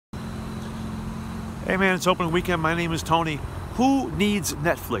Hey man, it's opening weekend. My name is Tony. Who needs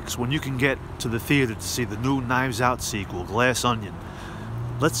Netflix when you can get to the theater to see the new Knives Out sequel, Glass Onion?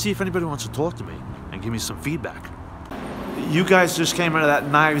 Let's see if anybody wants to talk to me and give me some feedback. You guys just came out of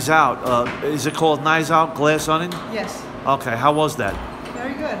that Knives Out. Is it called Knives Out, Glass Onion? Yes. Okay, how was that?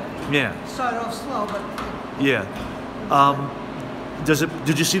 Very good. Yeah. Started off slow, but... Yeah.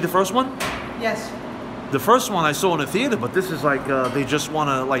 Did you see the first one? Yes. The first one I saw in the theater, but this is like, they just want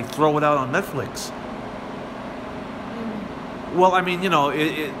to like throw it out on Netflix. Well, I mean, you know,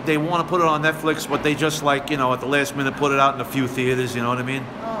 they want to put it on Netflix, but they just like, you know, at the last minute put it out in a few theaters, you know what I mean?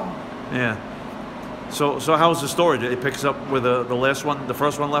 Oh. Yeah. So how's the story? It picks up where the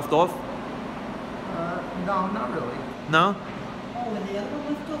first one left off? No, not really. No? Oh, and the other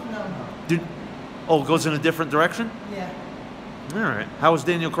one left off? No. Oh, it goes in a different direction? Yeah. All right. How was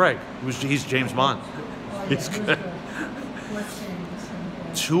Daniel Craig? He's James Bond. Oh, yeah, He's it was good.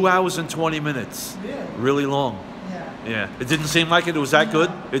 good. 2 hours and 20 minutes. Really? Really long. Yeah. Yeah. It didn't seem like it. It was that No.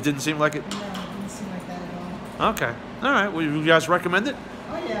 good? It didn't seem like it? No, it didn't seem like that at all. Okay. All right. Well, you guys recommend it?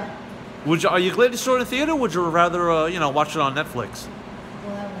 Oh, yeah. Are you glad you saw it in the theater, or would you rather, you know, watch it on Netflix?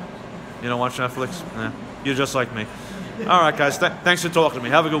 Well, I watched You don't watch Netflix? Yeah. You're just like me. All right, guys. Thanks for talking to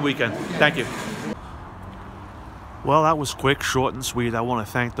me. Have a good weekend. Thank you. Well, that was quick, short, and sweet. I want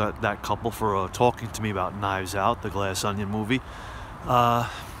to thank that couple for talking to me about Knives Out, the Glass Onion movie. I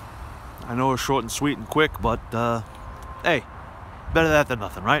know it was short and sweet and quick, but hey, better that than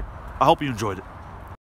nothing, right? I hope you enjoyed it.